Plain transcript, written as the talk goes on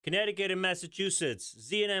Connecticut and Massachusetts,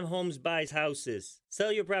 Z&M Homes buys houses.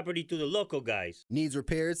 Sell your property to the local guys. Needs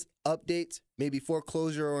repairs, updates, maybe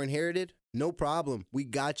foreclosure or inherited? No problem. We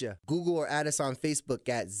gotcha. Google or add us on Facebook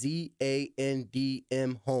at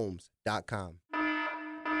ZANDMHomes.com.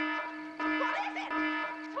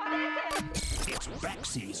 It's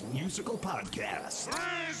Baxie's musical podcast.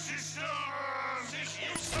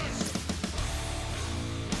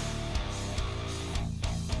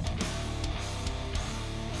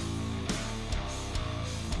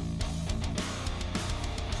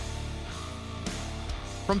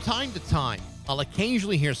 From time to time, I'll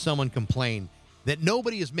occasionally hear someone complain that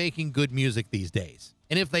nobody is making good music these days.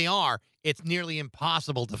 And if they are, it's nearly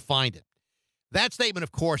impossible to find it. That statement,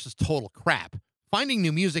 of course, is total crap. Finding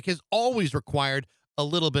new music has always required a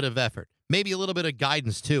little bit of effort, maybe a little bit of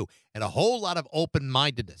guidance too, and a whole lot of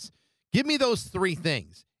open-mindedness. Give me those three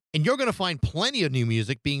things, and you're going to find plenty of new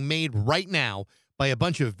music being made right now by a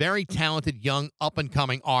bunch of very talented, young,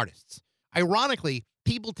 up-and-coming artists. Ironically,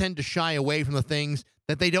 people tend to shy away from the things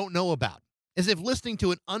that they don't know about, as if listening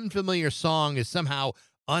to an unfamiliar song is somehow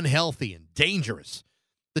unhealthy and dangerous.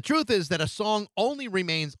 The truth is that a song only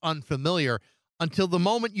remains unfamiliar until the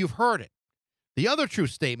moment you've heard it. The other true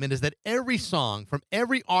statement is that every song from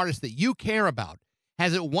every artist that you care about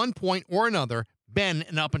has at one point or another been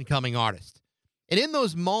an up-and-coming artist. And in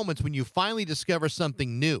those moments when you finally discover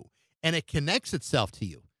something new and it connects itself to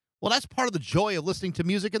you, well, that's part of the joy of listening to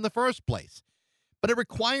music in the first place. But it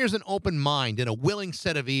requires an open mind and a willing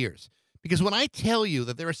set of ears. Because when I tell you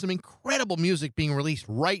that there is some incredible music being released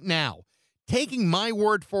right now, taking my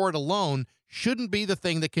word for it alone shouldn't be the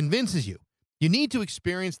thing that convinces you. You need to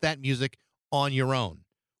experience that music on your own.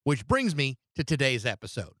 Which brings me to today's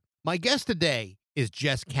episode. My guest today is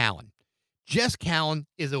Jess Kallen. Jess Kallen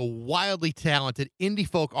is a wildly talented indie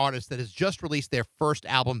folk artist that has just released their first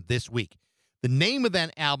album this week. The name of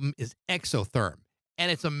that album is Exotherm,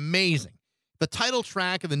 and it's amazing. The title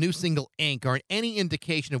track and the new single, Ink, are any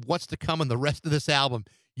indication of what's to come in the rest of this album.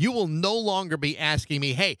 You will no longer be asking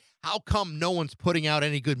me, hey, how come no one's putting out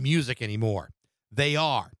any good music anymore? They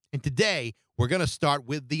are. And today, we're going to start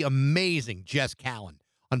with the amazing Jess Kallen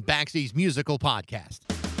on Baxie's musical podcast.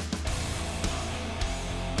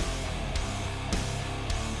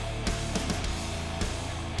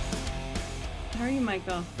 How are you,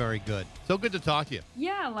 Michael? Very good. So good to talk to you.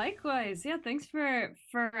 Yeah, likewise. Yeah, thanks for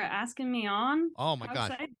asking me on. Oh my How gosh.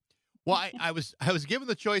 excited. Well, I was given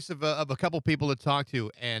the choice of a couple people to talk to,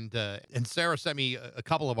 and Sarah sent me a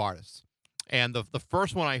couple of artists, and the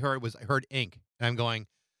first one I heard Ink, and I'm going,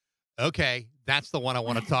 okay, that's the one I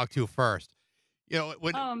want to talk to first. You know,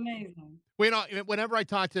 Oh, amazing. whenever I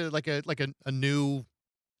talk to like a new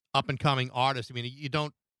up and coming artist, I mean, you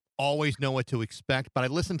don't always know what to expect, but I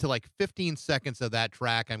listened to like 15 seconds of that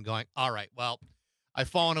track. I'm going, all right, well, I've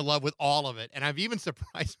fallen in love with all of it, and I've even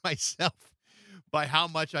surprised myself by how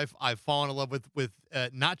much I've fallen in love with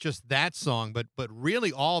not just that song, but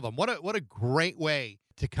really all of them. What a great way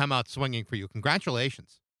to come out swinging for you.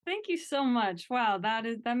 Congratulations. Thank you so much. Wow,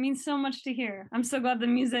 that means so much to hear. I'm so glad the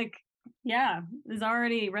music, is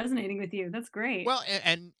already resonating with you. That's great. Well,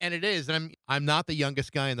 and it is. And I'm not the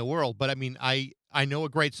youngest guy in the world, but I mean, I know a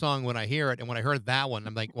great song when I hear it, and when I heard that one,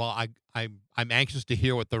 I'm like, well, I'm anxious to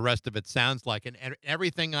hear what the rest of it sounds like. And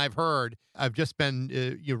everything I've heard, I've just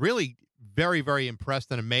been you're really very, very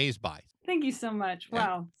impressed and amazed by. Thank you so much. Yeah.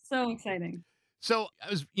 Wow, so exciting. So I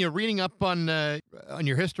was reading up on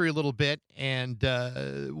your history a little bit, and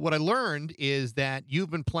what I learned is that you've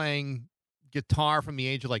been playing guitar from the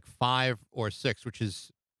age of like 5 or 6, which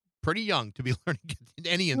is pretty young to be learning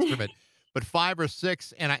any instrument. But 5 or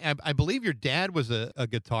 6, and I believe your dad was a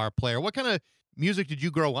guitar player. What kind of music did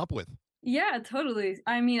you grow up with? Yeah, totally.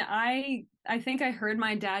 I mean, I think I heard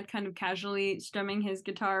my dad kind of casually strumming his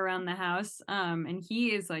guitar around the house. And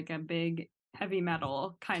he is like a big heavy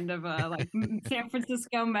metal kind of a like San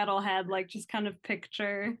Francisco metalhead. Like just kind of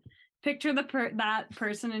picture that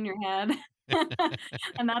person in your head,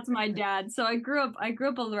 and that's my dad. So I grew up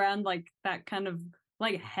around like that kind of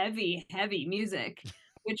like heavy music,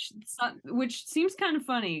 which seems kind of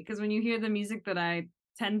funny because when you hear the music that I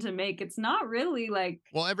tend to make, it's not really like,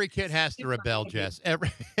 well, every kid has to rebel, Jess.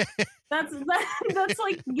 that's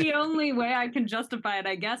like the only way I can justify it,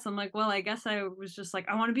 I guess. I'm like, well, I guess I was just like,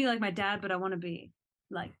 I want to be like my dad, but I want to be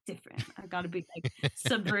like different. I got to be like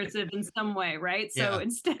subversive in some way, right? So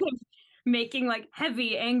instead of making like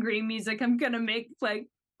heavy, angry music, I'm gonna make like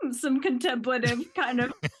some contemplative kind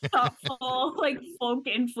of thoughtful, like folk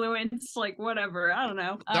influence, like whatever. I don't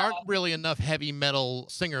know. There aren't really enough heavy metal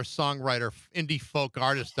singer-songwriter indie folk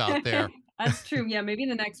artists out there. That's true. Yeah, maybe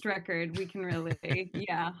the next record we can really,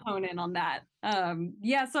 yeah, hone in on that.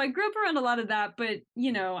 Yeah, so I grew up around a lot of that, but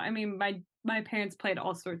I mean, my parents played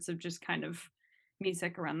all sorts of just kind of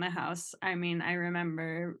music around the house. I mean, I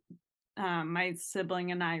remember my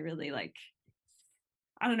sibling and I really like,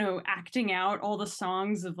 I don't know, acting out all the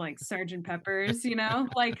songs of like Sergeant Pepper's,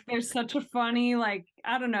 like there's such a funny, like,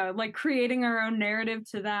 I don't know, like creating our own narrative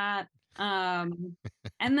to that.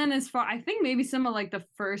 And then as far, I think maybe some of like the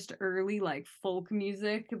first early like folk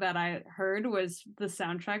music that I heard was the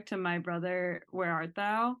soundtrack to My Brother, Where Art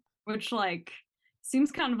Thou? Which like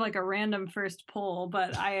seems kind of like a random first pull,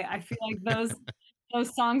 but I feel like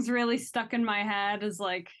those songs really stuck in my head as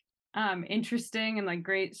like interesting and like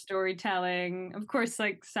great storytelling. Of course,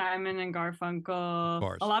 like Simon and Garfunkel. Of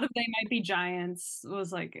course. A lot of They Might Be Giants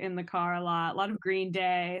was like in the car a lot. A lot of Green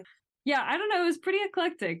Day. Yeah, I don't know. It was pretty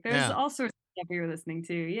eclectic. There's all sorts of stuff we were listening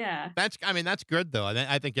to. Yeah. That's good though.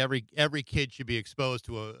 I think every kid should be exposed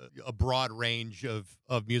to a broad range of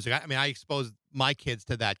music. I mean, I expose my kids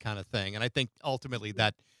to that kind of thing, and I think ultimately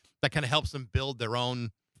that kind of helps them build their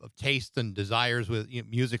own of tastes and desires with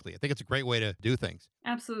musically. I think it's a great way to do things.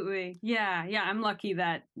 Absolutely. Yeah. I'm lucky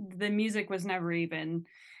that the music was never even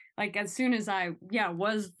like as soon as I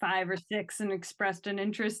was 5 or 6 and expressed an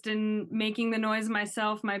interest in making the noise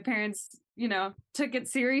myself, my parents, took it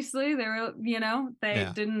seriously. They were,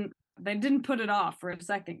 they didn't put it off for a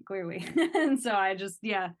second, clearly. And so I just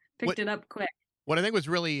picked it up quick. What I think was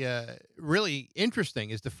really, really interesting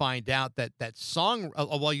is to find out that song,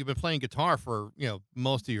 while you've been playing guitar for,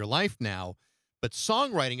 most of your life now, but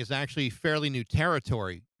songwriting is actually fairly new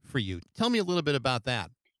territory for you. Tell me a little bit about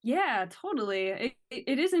that. Yeah, totally.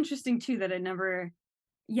 It is interesting too that it never,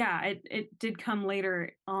 it did come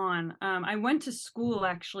later on. I went to school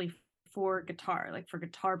actually for guitar, like for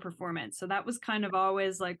guitar performance. So that was kind of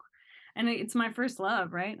always like, and it's my first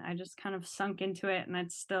love, right? I just kind of sunk into it, and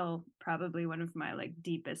that's still probably one of my like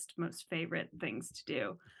deepest, most favorite things to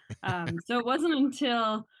do. So it wasn't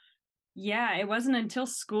until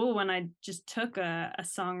school when I just took a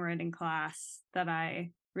songwriting class that I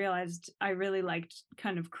realized I really liked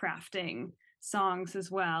kind of crafting songs as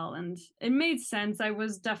well. And it made sense. I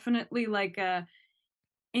was definitely like a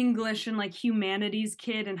English and like humanities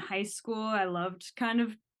kid in high school. I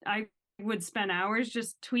would spend hours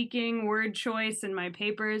just tweaking word choice in my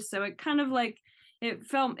papers. So it kind of like it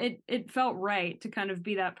felt right to kind of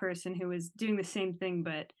be that person who was doing the same thing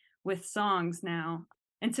but with songs now.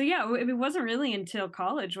 And so it wasn't really until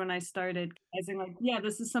college when I started realizing like,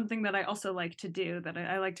 this is something that I also like to do, that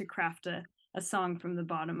I like to craft a song from the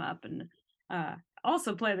bottom up and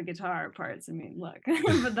also play the guitar parts. I mean, look,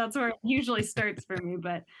 but that's where it usually starts for me.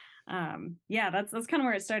 But that's kind of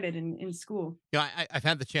where it started in school. I've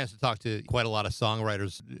had the chance to talk to quite a lot of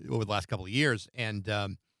songwriters over the last couple of years, and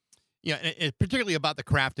and particularly about the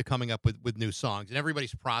craft of coming up with new songs. And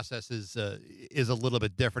everybody's process is a little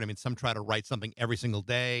bit different. I mean, some try to write something every single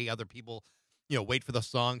day. Other people, wait for the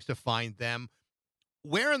songs to find them.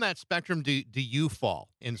 Where in that spectrum do you fall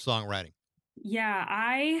in songwriting? Yeah,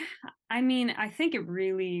 I mean, I think it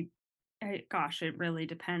really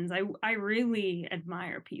depends. I really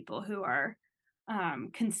admire people who are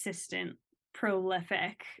consistent,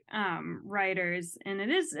 prolific writers,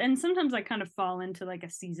 and sometimes I kind of fall into like a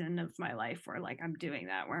season of my life where like I'm doing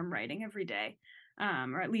that, where I'm writing every day,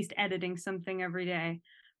 or at least editing something every day.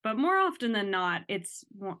 But more often than not, it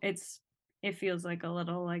feels like a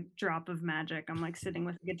little like drop of magic. I'm like sitting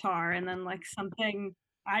with a guitar and then like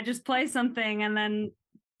I just play something and then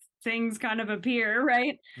things kind of appear,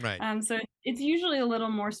 right? Right. So it's usually a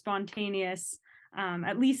little more spontaneous,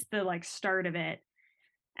 at least the like start of it.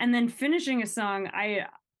 And then finishing a song, I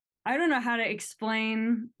don't know how to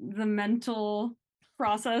explain the mental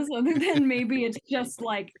process other than maybe it's just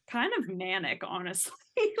like kind of manic, honestly.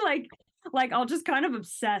 like I'll just kind of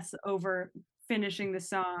obsess over finishing the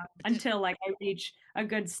song until like I reach a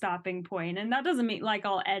good stopping point. And that doesn't mean like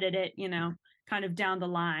I'll edit it, kind of down the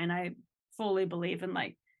line. I fully believe in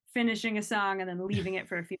like finishing a song and then leaving it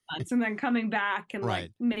for a few months and then coming back and like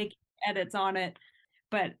making edits on it.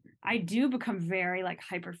 But I do become very like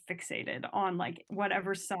hyper fixated on like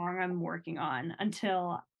whatever song I'm working on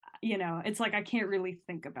until it's like I can't really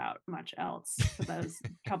think about much else for those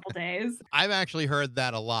couple days. I've actually heard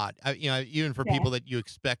that a lot. Even for people that you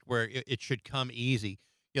expect where it should come easy,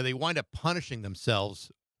 they wind up punishing themselves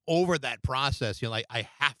over that process. Like I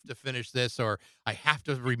have to finish this, or I have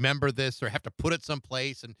to remember this, or I have to put it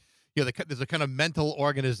someplace. And there's a kind of mental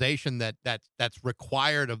organization that's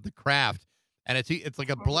required of the craft, and it's like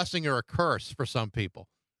a blessing or a curse for some people.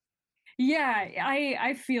 Yeah,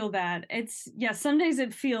 I feel that. It's yeah, some days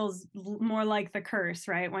it feels more like the curse,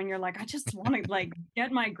 right? When you're like, I just want to like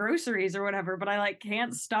get my groceries or whatever, but I like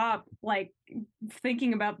can't stop like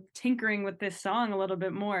thinking about tinkering with this song a little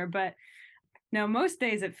bit more. But no, most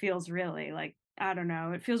days it feels really like, I don't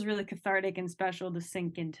know, it feels really cathartic and special to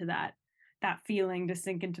sink into that feeling, to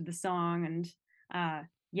sink into the song and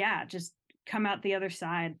yeah, just come out the other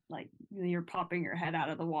side like you're popping your head out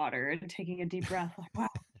of the water and taking a deep breath like, wow.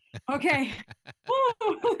 Okay.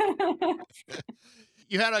 Woo!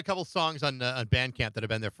 You had a couple songs on Bandcamp that have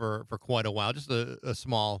been there for quite a while, just a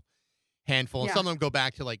small handful, and Yeah. some of them go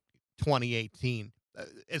back to like 2018.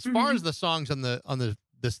 As far as Mhm. the songs on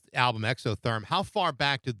this album Exotherm, how far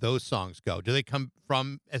back did those songs go? Do they come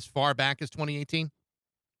from as far back as 2018?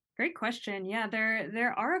 Great question. Yeah,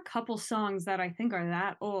 there are a couple songs that I think are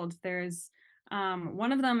that old. There's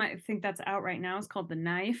one of them I think that's out right now is called The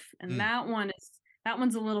Knife, and Mm, that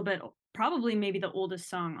one's a little bit probably maybe the oldest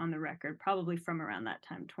song on the record, probably from around that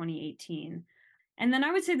time, 2018. And then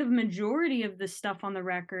I would say the majority of the stuff on the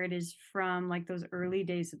record is from like those early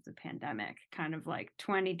days of the pandemic, kind of like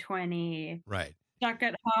 2020, right. stuck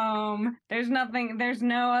at home. There's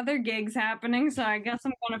no other gigs happening, so I guess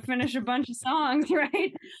I'm gonna finish a bunch of songs,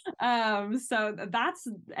 right? So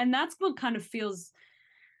that's what kind of feels,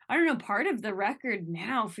 I don't know, part of the record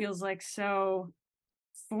now feels like so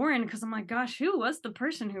foreign because I'm like, gosh, who was the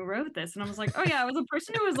person who wrote this? And I was like, oh yeah, it was a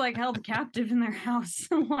person who was like held captive in their house,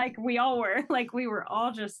 like we all were, like we were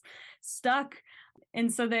all just stuck.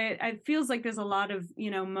 And so it feels like there's a lot of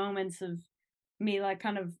moments of me like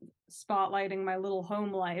kind of spotlighting my little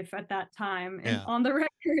home life at that time and Yeah. on the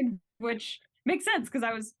record, which makes sense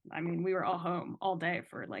because I mean, we were all home all day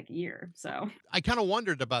for like a year. So I kind of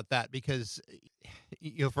wondered about that because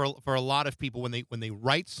for a lot of people when they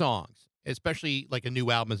write songs, especially like a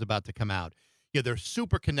new album is about to come out, they're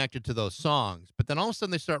super connected to those songs, but then all of a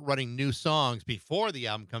sudden they start writing new songs before the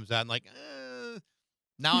album comes out and like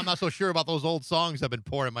now I'm not so sure about those old songs I've been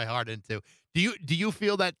pouring my heart into. Do you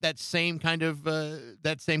feel that same kind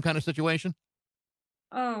of situation?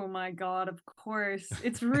 oh my God, of course.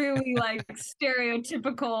 It's really like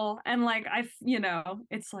stereotypical and like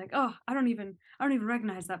it's like, oh, I don't even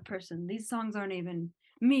recognize that person. These songs aren't even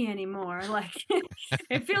me anymore. Like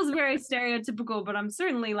it feels very stereotypical, but I'm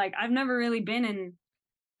certainly like I've never really been in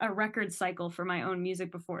a record cycle for my own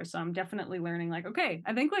music before, so I'm definitely learning like, okay,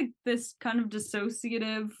 I think like this kind of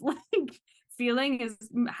dissociative like feeling is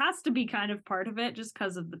has to be kind of part of it just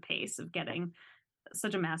because of the pace of getting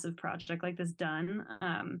such a massive project like this done.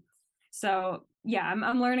 So yeah,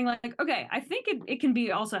 I'm learning like, okay, I think it can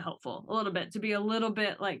be also helpful a little bit to be a little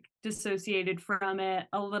bit like dissociated from it,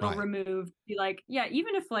 a little Right. removed, be like, yeah,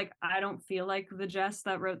 even if like I don't feel like the Jess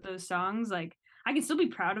that wrote those songs, like I can still be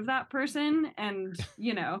proud of that person and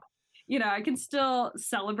I can still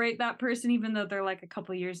celebrate that person even though they're like a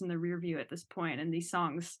couple years in the rear view at this point and these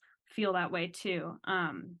songs feel that way too.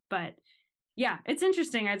 But yeah, it's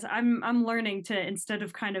interesting. I'm learning to instead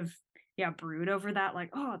of kind of brood over that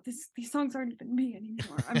like, oh, these songs aren't even me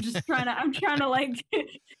anymore. I'm trying to like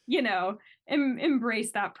you know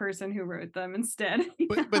embrace that person who wrote them instead.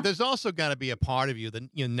 But there's also got to be a part of you that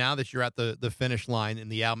now that you're at the finish line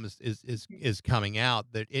and the album is coming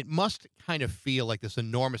out, that it must kind of feel like this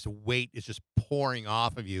enormous weight is just pouring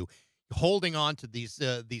off of you, holding on to these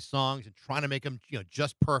songs and trying to make them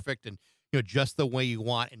just perfect and just the way you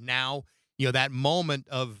want. And now that moment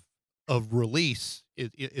of release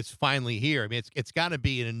is finally here. I mean, it's got to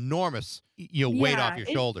be an enormous weight off Yeah, your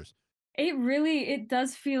it shoulders. it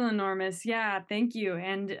does feel enormous. Yeah, thank you.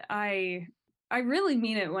 And I really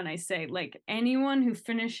mean it when I say like anyone who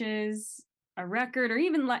finishes a record or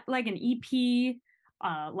even like an EP,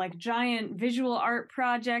 like giant visual art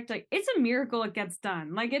project, like it's a miracle it gets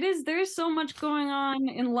done. Like there's so much going on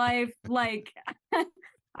in life. Like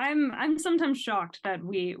I'm sometimes shocked that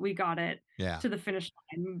we got it Yeah. to the finish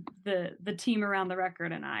line, the team around the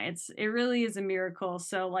record and it really is a miracle.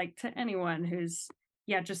 So like to anyone who's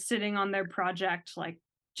just sitting on their project, like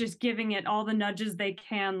just giving it all the nudges they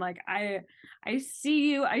can. Like I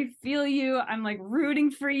see you, I feel you, I'm like rooting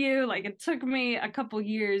for you. Like it took me a couple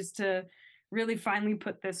years to really finally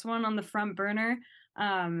put this one on the front burner,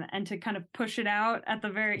 and to kind of push it out at the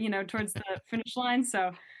very, towards the finish line.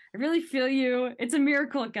 So I really feel you. It's a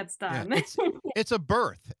miracle it gets Yeah, done. it's a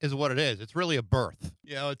birth, is what it is. It's really a birth.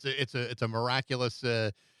 It's a miraculous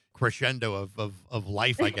crescendo of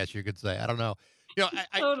life, I guess you could say. I don't know.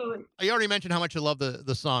 Totally. I already mentioned how much I love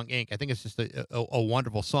the song Ink. I think it's just a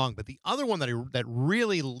wonderful song. But the other one that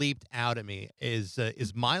really leaped out at me is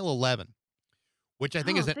Mile 11, which I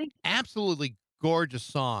think Oh, is an thank absolutely gorgeous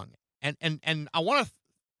song. And I want to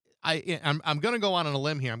I'm going to go on a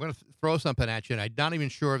limb here. I'm going to throw something at you, and I'm not even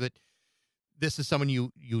sure that this is someone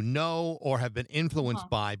you know or have been influenced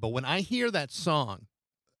by. But when I hear that song,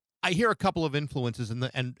 I hear a couple of influences,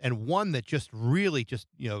 and one that just really just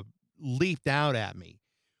leaped out at me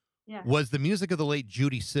Yeah. was the music of the late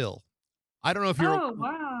Judy Sill. I don't know if you're Oh,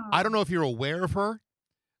 wow. I don't know if you're aware of her.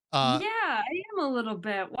 Yeah, I am a little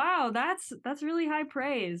bit. Wow, that's really high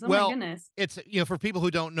praise. Oh Well, my goodness. it's for people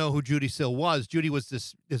who don't know who Judy Sill was, Judy was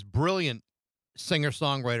this brilliant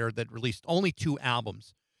singer-songwriter that released only 2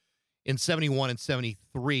 albums in 71 and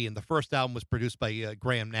 73, and the first album was produced by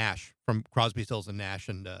Graham Nash from Crosby, Stills and Nash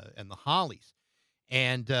and the Hollies.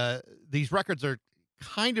 And these records are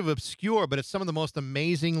kind of obscure, but it's some of the most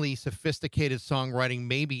amazingly sophisticated songwriting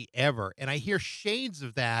maybe ever. And I hear shades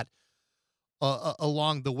of that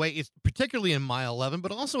along the way. It's particularly in My 11,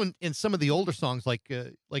 but also in some of the older songs like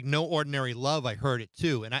No Ordinary Love. I heard it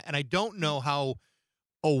too, and I don't know how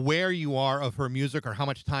aware you are of her music or how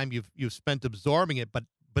much time you've spent absorbing it, but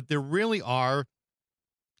there really are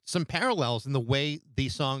some parallels in the way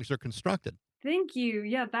these songs are constructed. Thank you.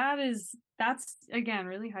 Yeah, that's again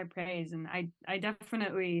really high praise, and I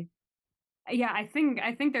definitely, yeah, I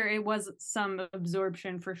think there it was some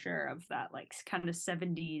absorption for sure of that like kind of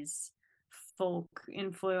 70s folk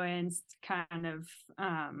influenced kind of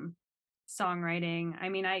songwriting. I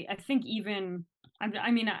mean, I think even I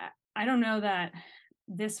don't know that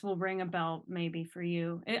this will ring a bell maybe for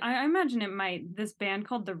you. I imagine it might. This band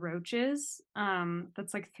called the Roaches,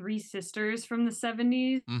 that's like 3 sisters from the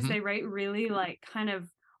 70s. Mhm. They write really like kind of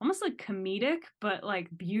almost like comedic, but like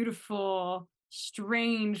beautiful,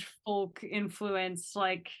 strange folk influence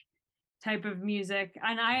like type of music.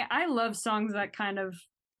 And I love songs that kind of,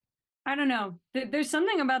 I don't know. There's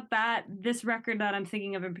something about this record that I'm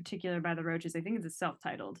thinking of in particular by the Roaches. I think it's a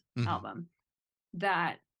self-titled Mhm. album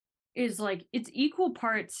that is like it's equal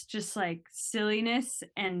parts just like silliness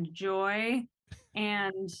and joy.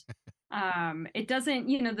 And it doesn't,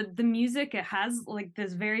 the music, it has like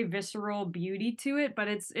this very visceral beauty to it, but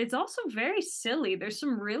it's also very silly. There's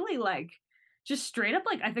some really like just straight up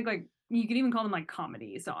like I think like you could even call them like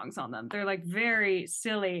comedy songs on them. They're like very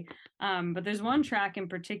silly. But there's one track in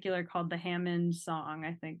particular called the Hammond song.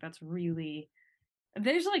 I think that's really,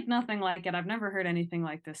 there's like nothing like it. I've never heard anything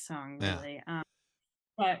like this song Yeah. really.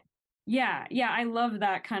 But yeah, I love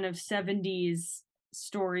that kind of 70s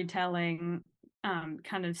storytelling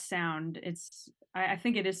kind of sound. I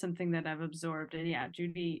think it is something that I've absorbed. And yeah,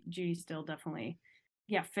 Judy still definitely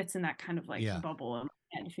fits in that kind of like Yeah. bubble in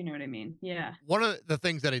my head, if you know what I mean. Yeah. One of the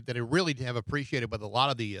things that I really have appreciated with a lot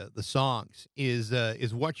of the songs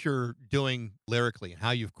is what you're doing lyrically and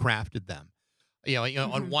how you've crafted them.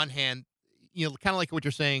 On one hand, kind of like what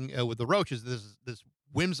you're saying with the Roaches, this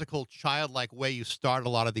whimsical, childlike way you start a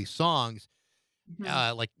lot of these songs,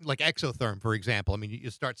 like Exotherm, for example. I mean, you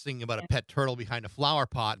start singing about a pet turtle behind a flower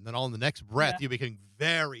pot, and then all in the next breath, you become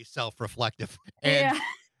very self-reflective. And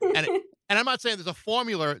and I'm not saying there's a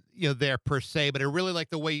formula, there per se, but I really like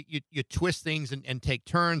the way you twist things and take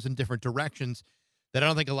turns in different directions that I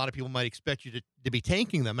don't think a lot of people might expect you to be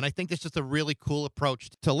taking them. And I think that's just a really cool approach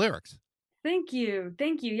to lyrics. Thank you.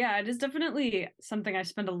 Yeah, it is definitely something I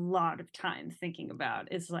spend a lot of time thinking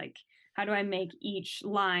about. Is like, how do I make each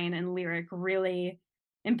line and lyric really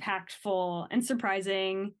impactful and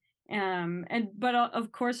surprising? But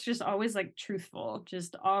of course, just always like truthful,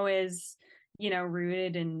 just always,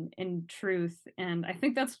 rooted in truth. And I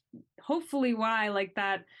think that's hopefully why like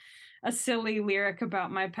that a silly lyric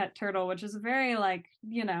about my pet turtle, which is very like,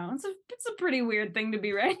 it's a pretty weird thing to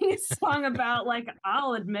be writing a song about, like,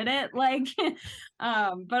 I'll admit it, like,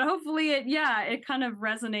 but hopefully it kind of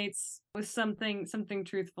resonates with something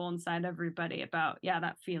truthful inside everybody about,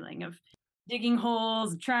 that feeling of digging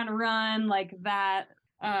holes, trying to run, like that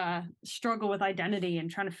struggle with identity and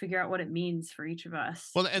trying to figure out what it means for each of us.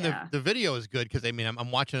 Well, and the video is good because, I mean, I'm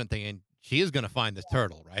watching it thinking, she is going to find this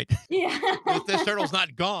turtle, right? Yeah. If this turtle's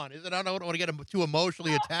not gone, is it? I don't want to get too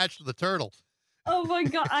emotionally attached to the turtle. Oh my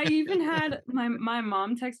God. I even had my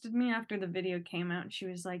mom texted me after the video came out, and she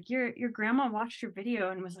was like, your grandma watched your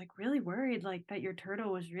video and was like really worried like that your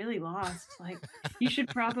turtle was really lost. Like you should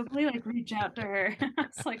probably like reach out to her. I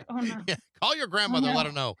was like, oh no. Yeah, call your grandmother, let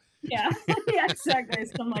her know. Yeah. Yeah, exactly.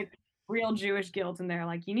 Some like real Jewish guilt in there.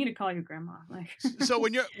 Like you need to call your grandma. Like So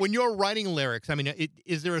when you're writing lyrics, I mean,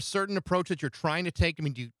 is there a certain approach that you're trying to take? I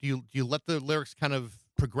mean, do you let the lyrics kind of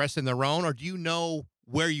progress in their own, or do you know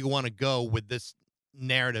where you want to go with this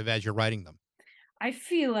narrative as you're writing them? I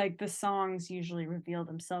feel like the songs usually reveal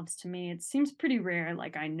themselves to me. It seems pretty rare,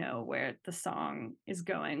 like I know where the song is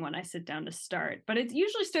going when I sit down to start, but it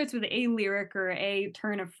usually starts with a lyric or a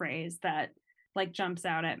turn of phrase that like jumps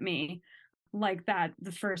out at me. Like that,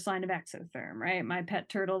 the first line of Exotherm, right? My pet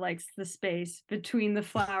turtle likes the space between the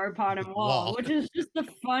flower pot and wall, Wall. which is just a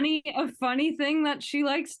funny thing that she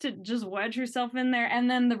likes to just wedge herself in there.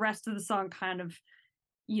 And then the rest of the song kind of,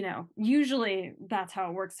 usually that's how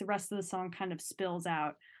it works. The rest of the song kind of spills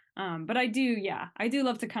out. But I do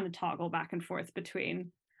love to kind of toggle back and forth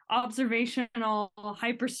between observational,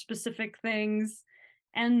 hyper specific things,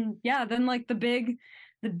 and then like the big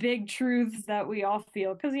truths that we all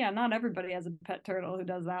feel. Because not everybody has a pet turtle who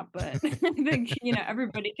does that, but I think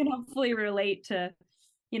everybody can hopefully relate to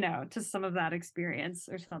some of that experience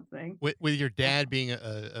or something. With your dad being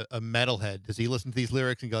a metalhead, does he listen to these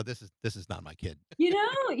lyrics and go, "This is not my kid"?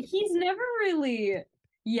 He's never really.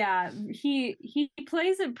 Yeah, he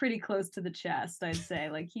plays it pretty close to the chest, I'd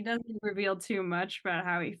say. Like, he doesn't reveal too much about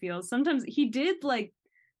how he feels. Sometimes he did like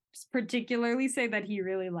particularly say that he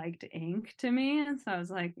really liked Ink to me, and so I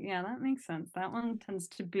was like, yeah, that makes sense. That one tends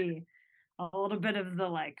to be a little bit of the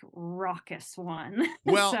like raucous one.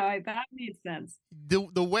 Well, That made sense.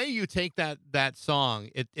 the way you take that song,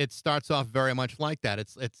 it starts off very much like that.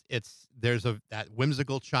 It's there's that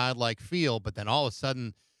whimsical childlike feel, but then all of a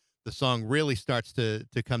sudden the song really starts to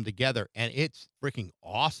come together, and it's freaking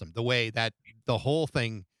awesome the way that the whole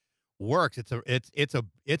thing works.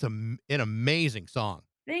 It's an amazing song.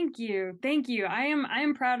 Thank you. Thank you. I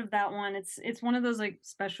am proud of that one. It's one of those like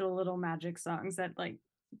special little magic songs that like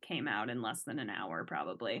came out in less than an hour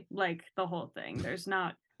probably. Like the whole thing.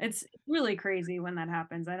 It's really crazy when that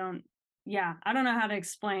happens. I don't know how to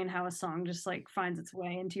explain how a song just like finds its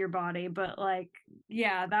way into your body, but like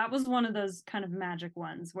that was one of those kind of magic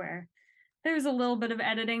ones where there's a little bit of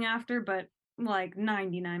editing after, but like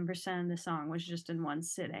 99% of the song was just in one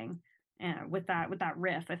sitting. And with that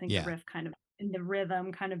riff, I think Yeah. the riff kind of and the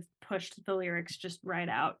rhythm kind of pushed the lyrics just right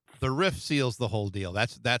out. The riff seals the whole deal.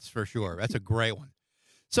 That's for sure. That's a great one.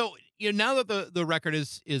 So now that the record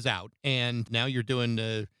is out, and now you're doing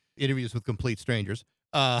interviews with complete strangers,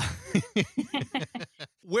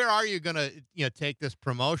 where are you gonna take this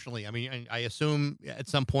promotionally? I mean, I assume at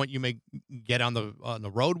some point you may get on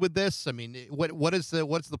the road with this. I mean, what's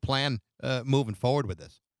the plan moving forward with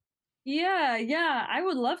this? Yeah. I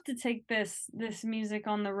would love to take this music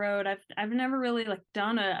on the road. I've never really like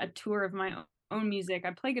done a tour of my own music.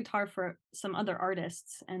 I play guitar for some other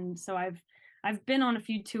artists, and so I've been on a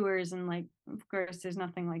few tours, and like of course there's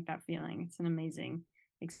nothing like that feeling. It's an amazing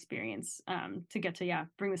experience to get to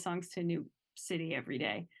bring the songs to a new city every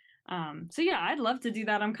day. So I'd love to do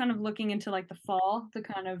that. I'm kind of looking into like the fall to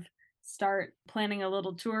kind of start planning a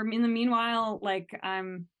little tour. In the meanwhile, like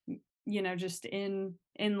I'm just in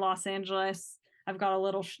Los Angeles. I've got a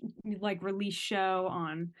little like release show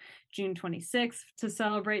on June 26th to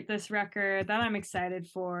celebrate this record that I'm excited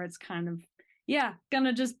for. It's kind of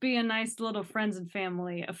gonna just be a nice little friends and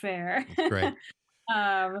family affair. That's great.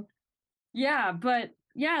 But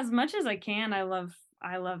as much as I can, I love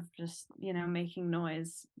just making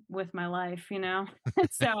noise with my life, so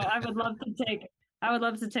I would love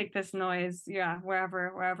to take this noise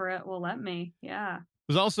wherever it will let me. I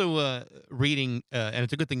was also reading, and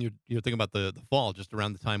it's a good thing you're thinking about the fall, just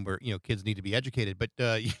around the time where kids need to be educated. But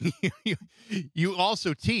you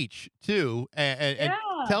also teach too, and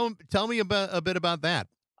tell me about a bit about that.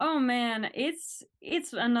 Oh man, it's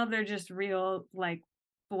another just real like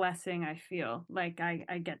blessing. I feel like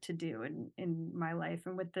I get to do in my life,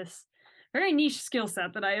 and with this very niche skill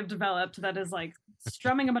set that I have developed that is like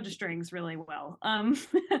strumming a bunch of strings really well.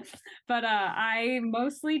 But I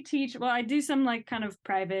mostly teach, well, I do some like kind of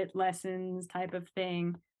private lessons type of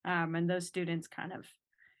thing. And those students kind of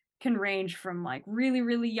can range from like really,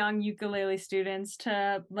 really young ukulele students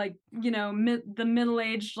to like, the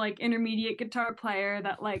middle-aged, like intermediate guitar player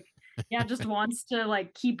that like, just wants to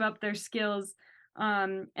like keep up their skills.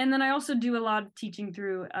 And then I also do a lot of teaching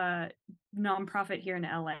through nonprofit here in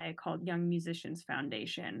LA called Young Musicians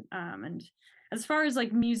Foundation. And as far as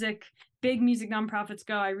like big music nonprofits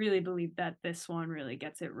go, I really believe that this one really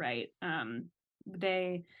gets it right.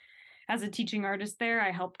 As a teaching artist there,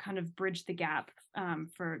 I help kind of bridge the gap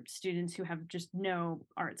for students who have just no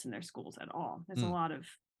arts in their schools at all. There's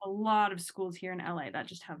a lot of schools here in LA that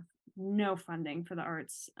just have no funding for the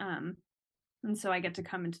arts. And so I get to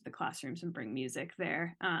come into the classrooms and bring music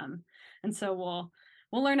there. And so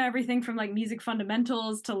we'll learn everything from like music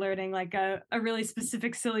fundamentals to learning like a really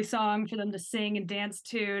specific silly song for them to sing and dance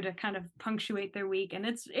to kind of punctuate their week. And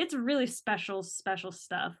it's really special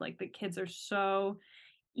stuff. Like the kids are so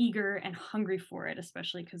eager and hungry for it,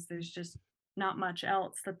 especially because there's just not much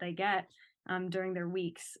else that they get during their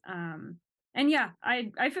weeks. And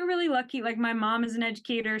I feel really lucky. Like my mom is an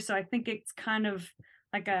educator, so I think it's kind of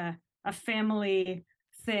like a a family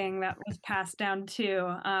thing that was passed down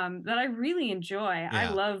too, that I really enjoy. I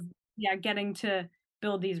love getting to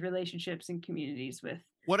build these relationships and communities with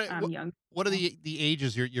young. What are the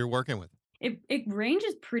ages you're working with? It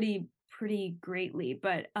ranges pretty greatly,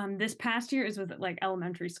 but this past year is with like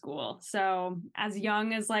elementary school, so as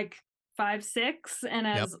young as like 5, 6, and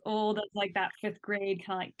as old as like that 5th grade,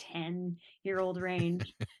 kind of like 10-year-old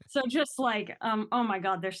range. So just like oh my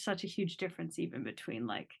god, there's such a huge difference even between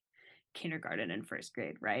like kindergarten and 1st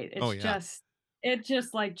grade, right? It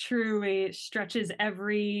just like truly stretches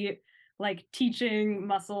every like teaching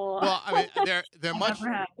muscle. Well, I mean,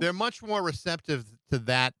 they're much more receptive to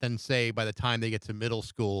that than, say, by the time they get to middle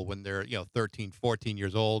school when they're 13, 14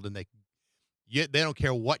 years old, and they don't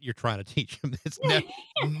care what you're trying to teach them. It's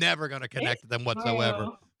never going to connect to them whatsoever.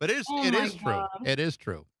 But it is true. It is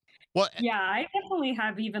true. Well, yeah, I definitely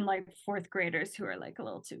have even like 4th graders who are like a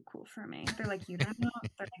little too cool for me. They're like, you don't know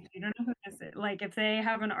who this is. Like if they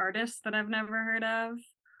have an artist that I've never heard of,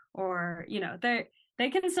 or they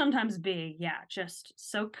can sometimes be just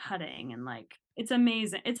so cutting, and like it's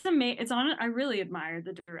amazing. I really admire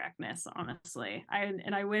the directness, honestly.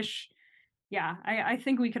 I wish. Yeah, I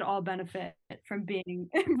think we could all benefit from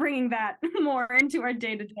bringing that more into our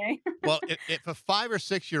day to day. Well, if a 5 or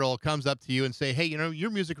 6-year-old comes up to you and say, "Hey, your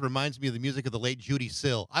music reminds me of the music of the late Judy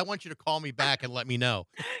Sill," I want you to call me back and let me know.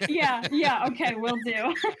 Yeah, okay, will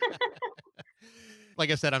do.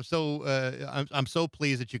 Like I said, I'm so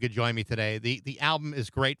pleased that you could join me today. The album is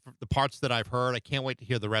great for the parts that I've heard. I can't wait to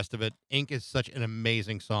hear the rest of it. Ink is such an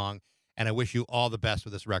amazing song, and I wish you all the best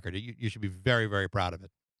with this record. You should be very, very proud of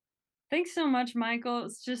it. Thanks so much, Michael.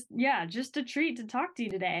 It's just a treat to talk to you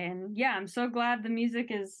today. And I'm so glad the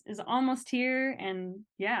music is almost here. And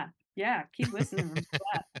keep listening.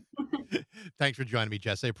 I'm glad. Thanks for joining me,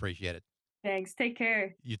 Jess. I appreciate it. Thanks. Take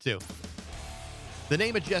care. You too. The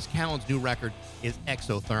name of Jess Kallen's new record is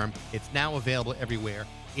Exotherm. It's now available everywhere.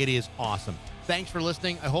 It is awesome. Thanks for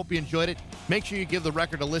listening. I hope you enjoyed it. Make sure you give the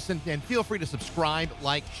record a listen, and feel free to subscribe,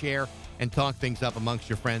 like, share, and talk things up amongst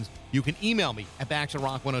your friends. You can email me at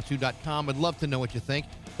baxarock102.com. I'd love to know what you think.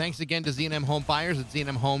 Thanks again to Z&M Home Buyers at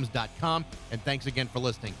znmhomes.com. And thanks again for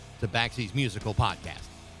listening to Baxie's Musical Podcast.